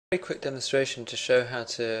Very quick demonstration to show how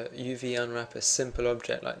to UV unwrap a simple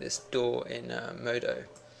object like this door in MODO.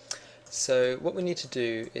 So what we need to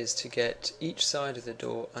do is to get each side of the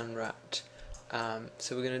door unwrapped.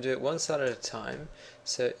 So we're going to do it one side at a time.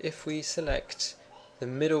 So if we select the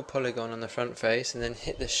middle polygon on the front face and then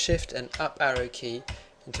hit the shift and up arrow key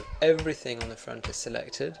until everything on the front is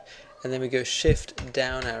selected, and then we go shift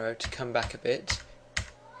down arrow to come back a bit,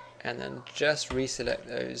 and then just reselect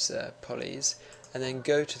those polys, and then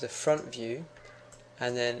go to the front view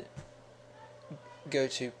and then go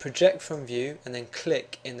to project from view and then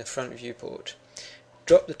click in the front viewport.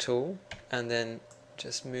 Drop the tool and then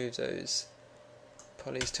just move those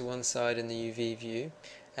polys to one side in the UV view,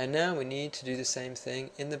 and now we need to do the same thing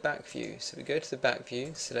in the back view. So we go to the back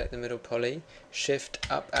view, select the middle poly, shift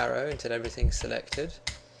up arrow until everything's selected,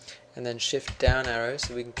 and then shift down arrow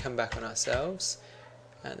so we can come back on ourselves,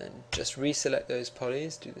 and then just reselect those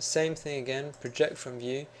polys, do the same thing again, project from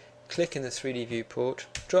view, click in the 3D viewport,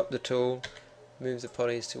 drop the tool, move the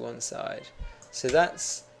polys to one side. So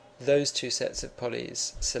that's those two sets of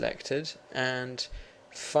polys selected. And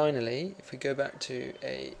finally, if we go back to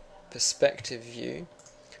a perspective view,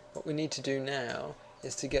 what we need to do now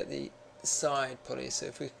is to get the side polys. So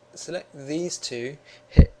if we select these two,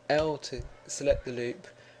 hit L to select the loop,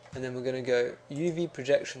 and then we're going to go UV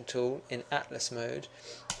projection tool in Atlas mode,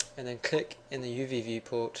 and then click in the UV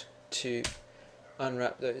viewport to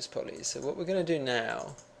unwrap those polys. So what we're going to do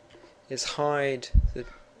now is hide the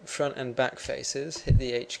front and back faces, hit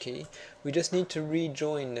the H key. We just need to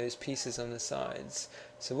rejoin those pieces on the sides.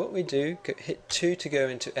 So what we do, hit 2 to go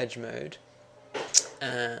into edge mode,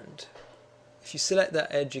 and if you select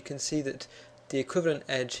that edge you can see that the equivalent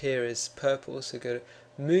edge here is purple, so go to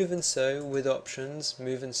move and sew with options,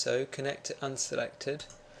 move and sew, connect to unselected,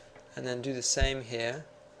 and then do the same here.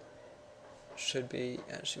 Should be,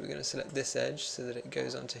 actually we're going to select this edge so that it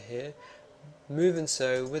goes onto here, move and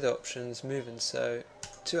sew with options, move and sew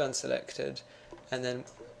to unselected, and then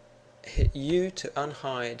hit U to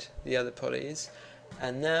unhide the other polys.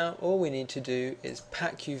 And now all we need to do is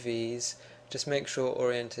pack UVs, just make sure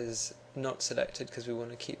orient is not selected because we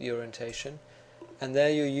want to keep the orientation, and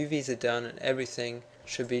there your UVs are done and everything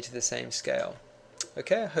should be to the same scale.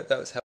 Okay, I hope that was helpful.